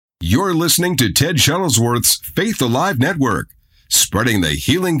You're listening to Ted Shuttlesworth's Faith Alive Network, spreading the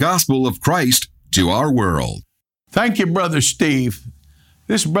healing gospel of Christ to our world. Thank you, Brother Steve.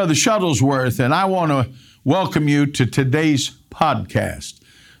 This is Brother Shuttlesworth, and I want to welcome you to today's podcast.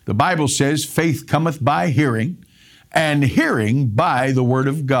 The Bible says, faith cometh by hearing, and hearing by the Word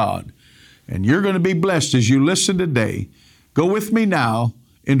of God. And you're going to be blessed as you listen today. Go with me now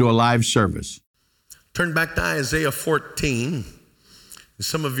into a live service. Turn back to Isaiah 14. In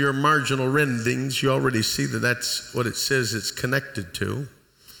some of your marginal renderings, you already see that that's what it says it's connected to.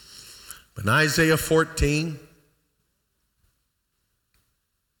 But in Isaiah 14,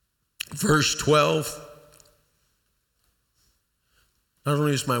 verse 12, not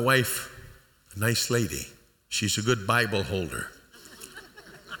only is my wife a nice lady, she's a good Bible holder.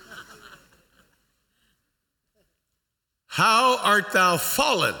 How art thou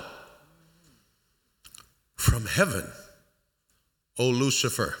fallen from heaven, O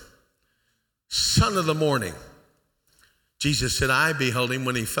Lucifer, son of the morning. Jesus said, I beheld him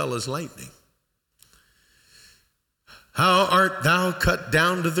when he fell as lightning. How art thou cut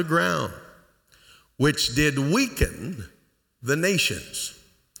down to the ground, which did weaken the nations.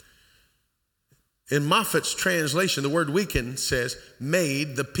 In Moffat's translation, the word weaken says,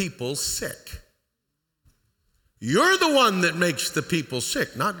 made the people sick. You're the one that makes the people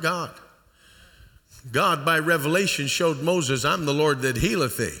sick, not God. God, by revelation, showed Moses, I'm the Lord that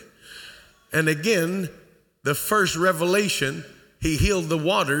healeth thee. And again, the first revelation, he healed the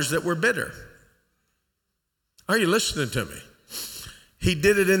waters that were bitter. Are you listening to me? He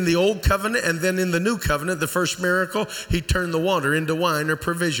did it in the old covenant, and then in the new covenant, the first miracle, he turned the water into wine or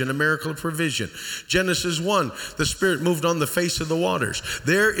provision, a miracle of provision. Genesis 1, the Spirit moved on the face of the waters.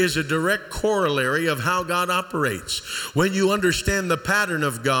 There is a direct corollary of how God operates. When you understand the pattern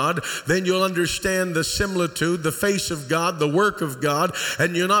of God, then you'll understand the similitude, the face of God, the work of God,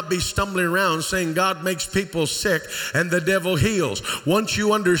 and you'll not be stumbling around saying God makes people sick and the devil heals. Once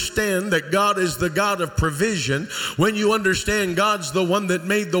you understand that God is the God of provision, when you understand God's the one that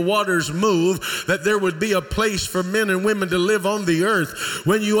made the waters move, that there would be a place for men and women to live on the earth.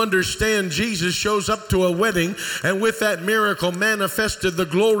 When you understand Jesus shows up to a wedding and with that miracle manifested the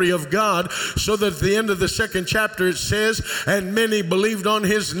glory of God, so that at the end of the second chapter it says, and many believed on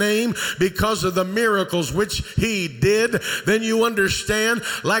his name because of the miracles which he did. Then you understand,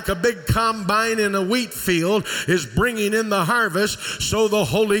 like a big combine in a wheat field is bringing in the harvest, so the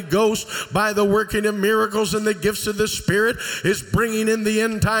Holy Ghost, by the working of miracles and the gifts of the Spirit, is bringing in the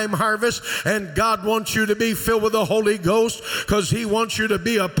end time harvest. And God wants you to be filled with the Holy Ghost because he wants you to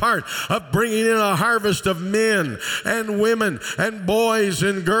be a part of bringing in a harvest of men and women and boys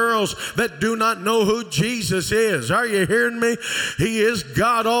and girls that do not know who Jesus is. Are you hearing me? He is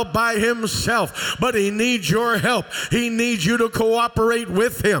God all by himself, but he needs your help. He needs you to cooperate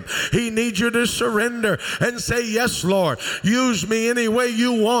with him. He needs you to surrender and say, yes, Lord, use me any way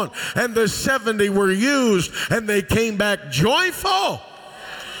you want. And the 70 were used and they came back joyful.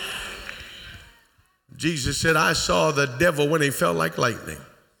 Jesus said, I saw the devil when he fell like lightning.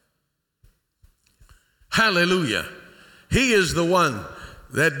 Hallelujah. He is the one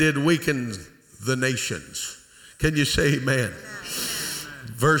that did weaken the nations. Can you say amen?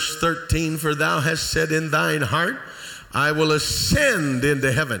 Verse 13, for thou hast said in thine heart, I will ascend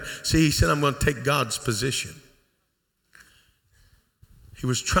into heaven. See, he said, I'm going to take God's position. He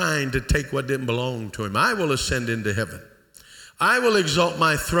was trying to take what didn't belong to him. I will ascend into heaven. I will exalt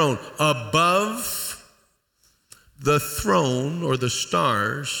my throne above the throne or the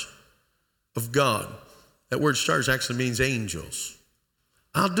stars of God. That word stars actually means angels.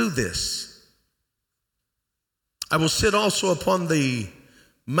 I'll do this. I will sit also upon the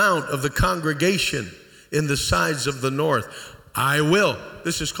mount of the congregation in the sides of the north. I will.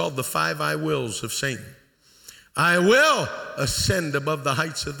 This is called the 5 I wills of Satan. I will ascend above the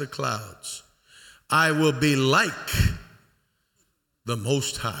heights of the clouds. I will be like the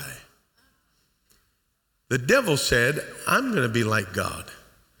Most High. The devil said, I'm going to be like God.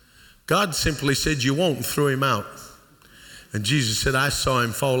 God simply said, you won't, and threw him out. And Jesus said, I saw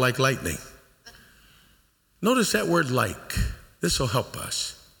him fall like lightning. Notice that word like. This will help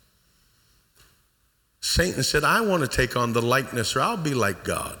us. Satan said, I want to take on the likeness, or I'll be like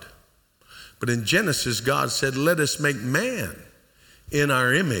God. But in Genesis, God said, let us make man in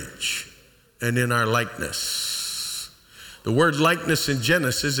our image and in our likeness. The word likeness in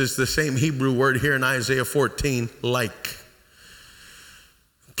Genesis is the same Hebrew word here in Isaiah 14, like.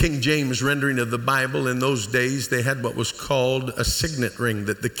 King James rendering of the Bible, in those days, they had what was called a signet ring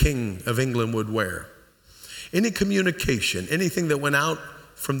that the King of England would wear. Any communication, anything that went out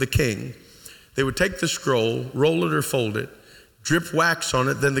from the king, they would take the scroll, roll it or fold it, drip wax on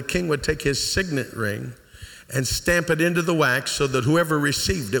it. Then the king would take his signet ring and stamp it into the wax so that whoever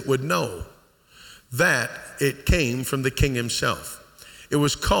received it would know that it came from the king himself. It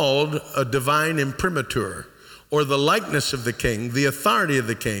was called a divine imprimatur, or the likeness of the king, the authority of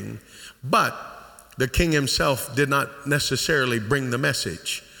the king, but the king himself did not necessarily bring the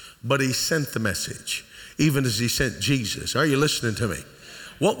message, but he sent the message, even as he sent Jesus. Are you listening to me?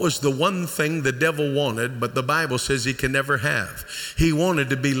 What was the one thing the devil wanted, but the Bible says he can never have? He wanted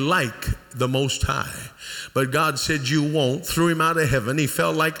to be like the Most High. But God said, you won't. Threw him out of heaven. He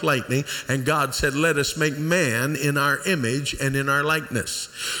fell like lightning. And God said, let us make man in our image and in our likeness.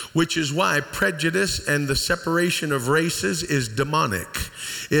 Which is why prejudice and the separation of races is demonic.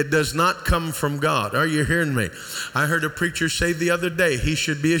 It does not come from God. Are you hearing me? I heard a preacher say the other day he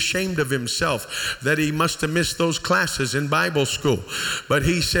should be ashamed of himself that he must have missed those classes in Bible school. But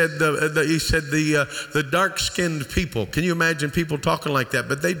he said the dark-skinned people. Can you imagine people talking like that?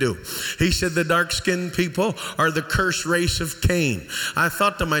 But they do. He said the dark-skinned people are the cursed race of Cain. I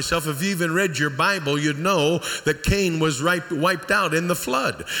thought to myself, if you even read your Bible, you'd know that Cain was wiped out in the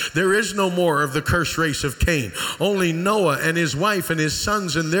flood. There is no more of the cursed race of Cain. Only Noah and his wife and his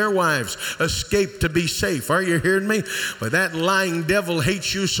sons and their wives escaped to be safe. Are you hearing me? But that lying devil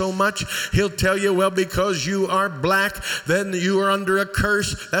hates you so much, he'll tell you, well, because you are black, then you are under a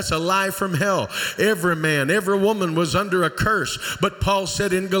curse. That's a lie from hell. Every man, every woman was under a curse. But Paul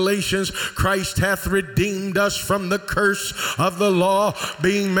said in Galatians, Christ hath redeemed us from the curse of the law,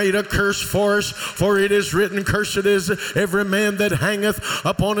 being made a curse for us. For it is written, cursed is every man that hangeth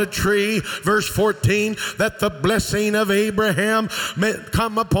upon a tree. Verse 14, that the blessing of Abraham may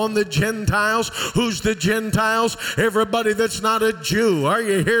come upon the Gentiles. Who's the Gentiles? Everybody that's not a Jew. Are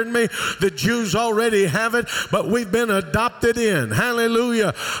you hearing me? The Jews already have it, but we've been adopted in.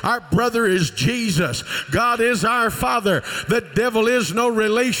 Hallelujah. Our brother is Jesus. God is our Father. The devil is no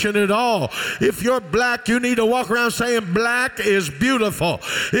relation at all. If you're black, you need to walk around saying black is beautiful.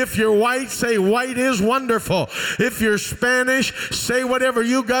 If you're white, say white is wonderful. If you're Spanish, say whatever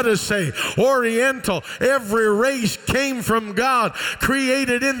you got to say. Oriental, every race came from God,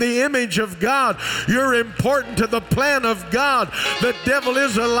 created in the image of God. You're important to the plan of God. The devil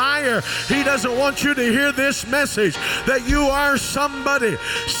is a liar. He doesn't want you to hear this message that you are somebody.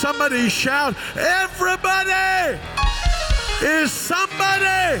 Somebody shout, everybody is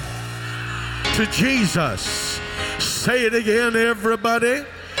somebody to Jesus. Say it again, everybody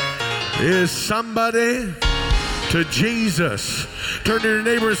is somebody to Jesus. Turn to your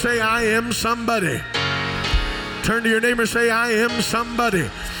neighbor and say, I am somebody. Turn to your neighbor and say, I am somebody.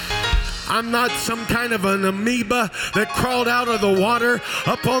 I'm not some kind of an amoeba that crawled out of the water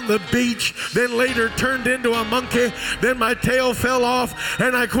up on the beach, then later turned into a monkey, then my tail fell off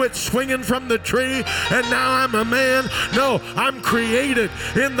and I quit swinging from the tree and now I'm a man. No, I'm created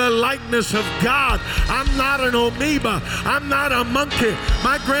in the likeness of God. I'm not an amoeba. I'm not a monkey.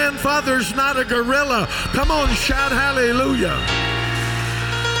 My grandfather's not a gorilla. Come on, shout hallelujah.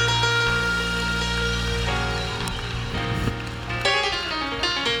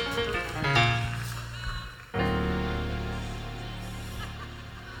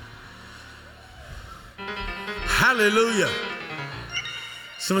 Hallelujah.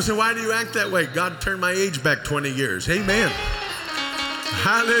 Someone said, why do you act that way? God turned my age back 20 years. Amen.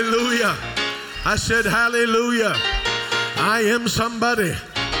 Hallelujah. I said, hallelujah. I am somebody.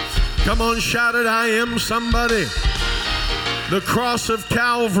 Come on, shout it. I am somebody. The cross of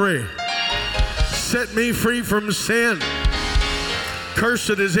Calvary set me free from sin.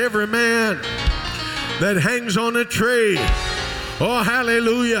 Cursed is every man that hangs on a tree. Oh,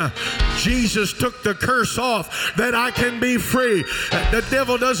 hallelujah. Jesus took the curse off that I can be free. The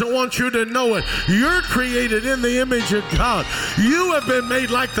devil doesn't want you to know it. You're created in the image of God. You have been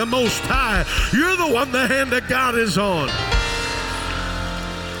made like the Most High. You're the one the hand of God is on.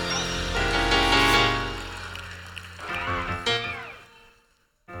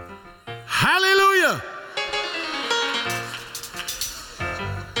 Hallelujah.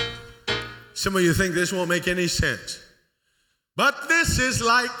 Some of you think this won't make any sense. But this is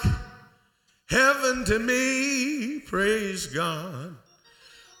like heaven to me, praise God.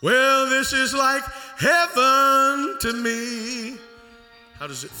 Well, this is like heaven to me. How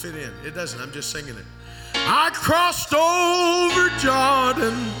does it fit in? It doesn't, I'm just singing it. I crossed over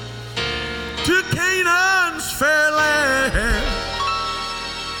Jordan to Canaan's fair land.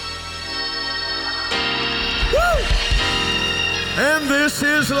 Woo! And this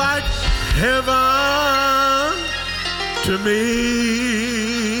is like heaven to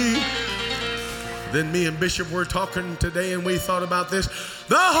me. Then me and Bishop were talking today and we thought about this.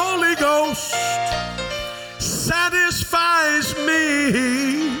 The Holy Ghost satisfies me.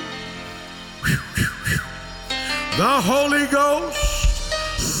 The Holy Ghost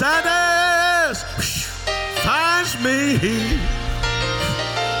satisfies me.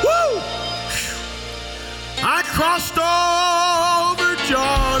 Woo! I crossed over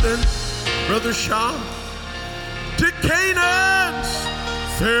Jordan, Brother Shaw, to Canaan's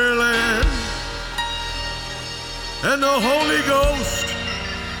fair land, and the Holy Ghost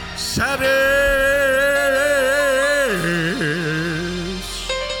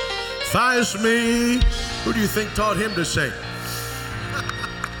satisfies me. Who do you think taught him to sing?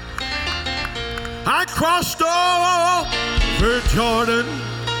 I crossed over Jordan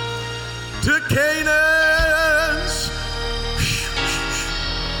to Canaan's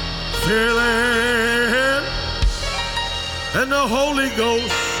fair land, and the Holy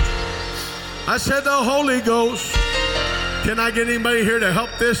Ghost, I said the Holy Ghost. Can I get anybody here to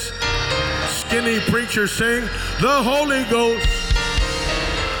help this skinny preacher sing? The Holy Ghost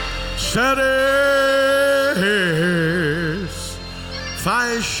satisfies.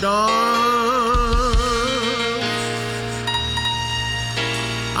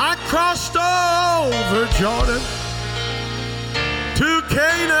 I crossed over Jordan to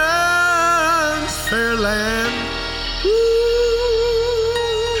Canaan's fair land. Woo.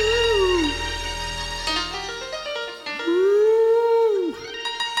 Woo.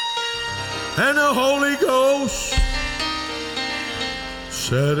 And the Holy Ghost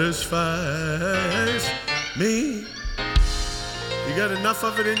satisfies me. You got enough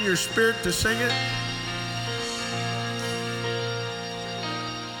of it in your spirit to sing it?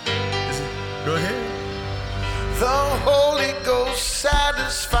 Go ahead. The Holy Ghost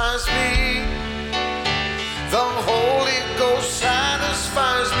satisfies me. The Holy Ghost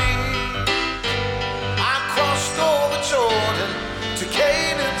satisfies me. I crossed over Jordan to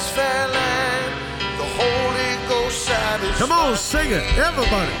Canaan's fair land. The Holy Ghost satisfies me. Come on, sing it,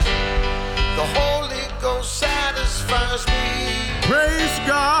 everybody. The Holy Ghost satisfies me. Praise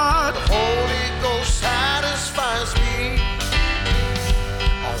God. The Holy Ghost satisfies me.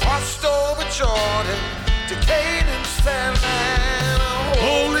 I crossed over Jordan to Canaan's fair land.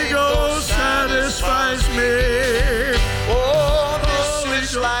 Holy Ghost satisfies me. Oh, this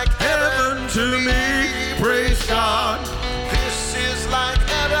is like Heaven to me. Praise God. This is like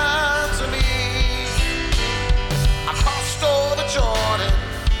heaven to me. I crossed over Jordan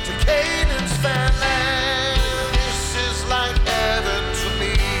to Canaan's fair land. This is like heaven to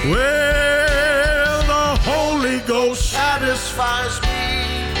me. Well, the Holy Ghost Satisfies me.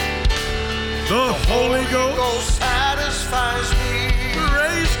 The Holy Ghost satisfies me.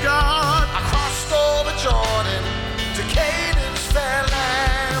 Praise God. I crossed over Jordan to Canaan's fair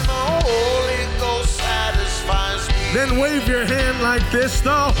land. The Holy Ghost satisfies me. Then wave your hand like this.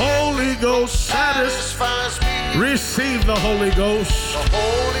 The Holy Ghost satisfies me. Receive the Holy Ghost. The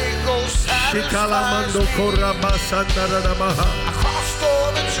Holy Ghost satisfies me. I crossed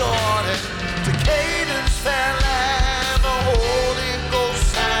over Jordan to Canaan's fair land. The Holy Ghost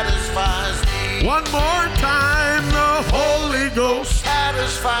satisfies me. One more time, the Holy Ghost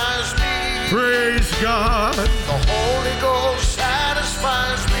satisfies me. Praise God. The Holy Ghost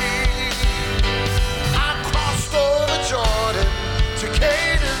satisfies me. I crossed over Jordan to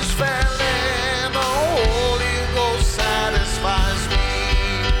Canaan's fair land. The Holy Ghost satisfies me.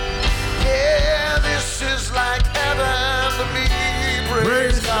 Yeah, this is like heaven to me.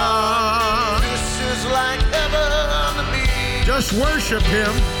 Praise God. This is like heaven to me. Just worship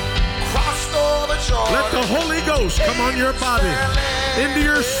Him. Crossed over Jordan. Let the Holy Ghost come on your body, into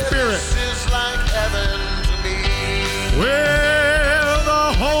your spirit. This is like heaven to me. Well,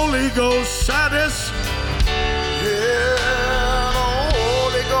 the Holy Ghost satisfies. Yeah, the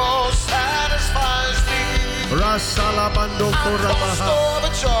Holy Ghost satisfies me. I crossed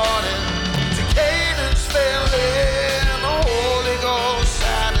over Jordan to Canaan's fair land. The Holy Ghost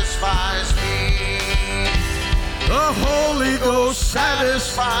satisfies me. The Holy Ghost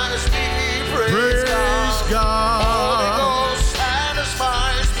satisfies me. Praise God. The Holy Ghost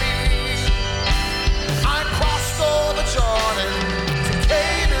satisfies me. I crossed over Jordan to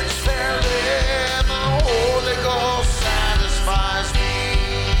Canaan's fair land. The Holy Ghost satisfies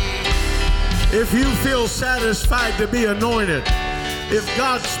me. If you feel satisfied to be anointed, if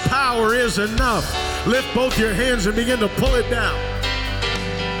God's power is enough, lift both your hands and begin to pull it down.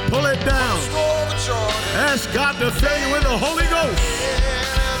 Pull it down. Ask God to fill you with the Holy Ghost.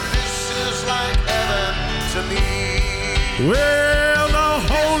 This is like heaven to me. Well, the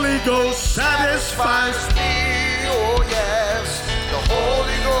Holy Ghost satisfies me. Oh yes, the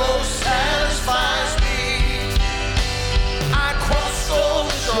Holy Ghost satisfies me. I crossed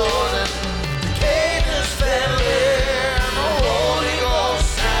over Jordan to Canaan's fair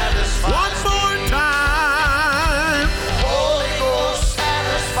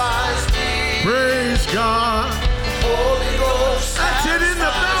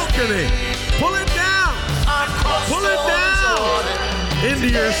into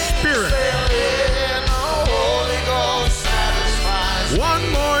your spirit. One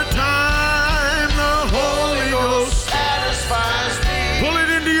more time, the Holy Ghost satisfies me. pull it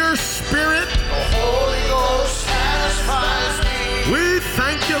into your spirit. The Holy Ghost satisfies me. We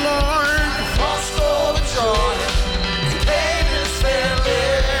thank you, Lord. Crossed over Jordan, the Canaan's fair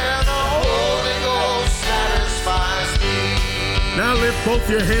land. The Holy Ghost satisfies me. Now lift both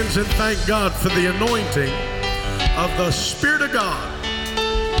your hands and thank God for the anointing of the Spirit of God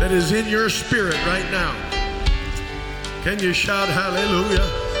that is in your spirit right now. Can you shout hallelujah?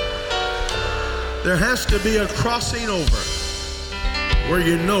 There has to be a crossing over where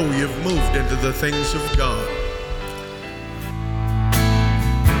you know you've moved into the things of God.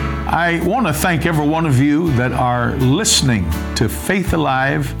 I want to thank every one of you that are listening to Faith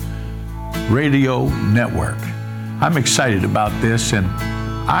Alive Radio Network. I'm excited about this, and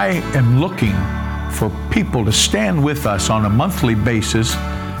I am looking for people to stand with us on a monthly basis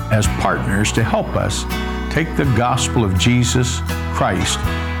as partners to help us take the gospel of Jesus Christ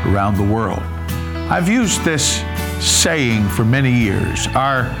around the world. I've used this saying for many years.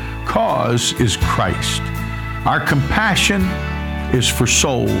 Our cause is Christ. Our compassion is for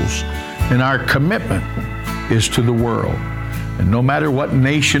souls, and our commitment is to the world. And no matter what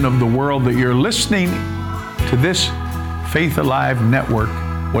nation of the world that you're listening to this Faith Alive Network,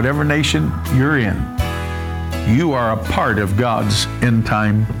 whatever nation you're in, you are a part of God's end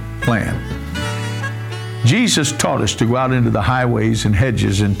time plan. Jesus taught us to go out into the highways and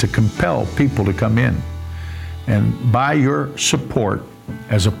hedges and to compel people to come in. And by your support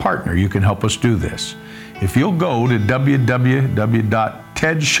as a partner, you can help us do this. If you'll go to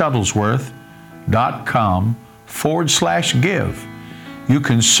www.tedshuttlesworth.com/give, you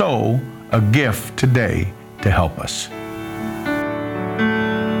can sow a gift today to help us.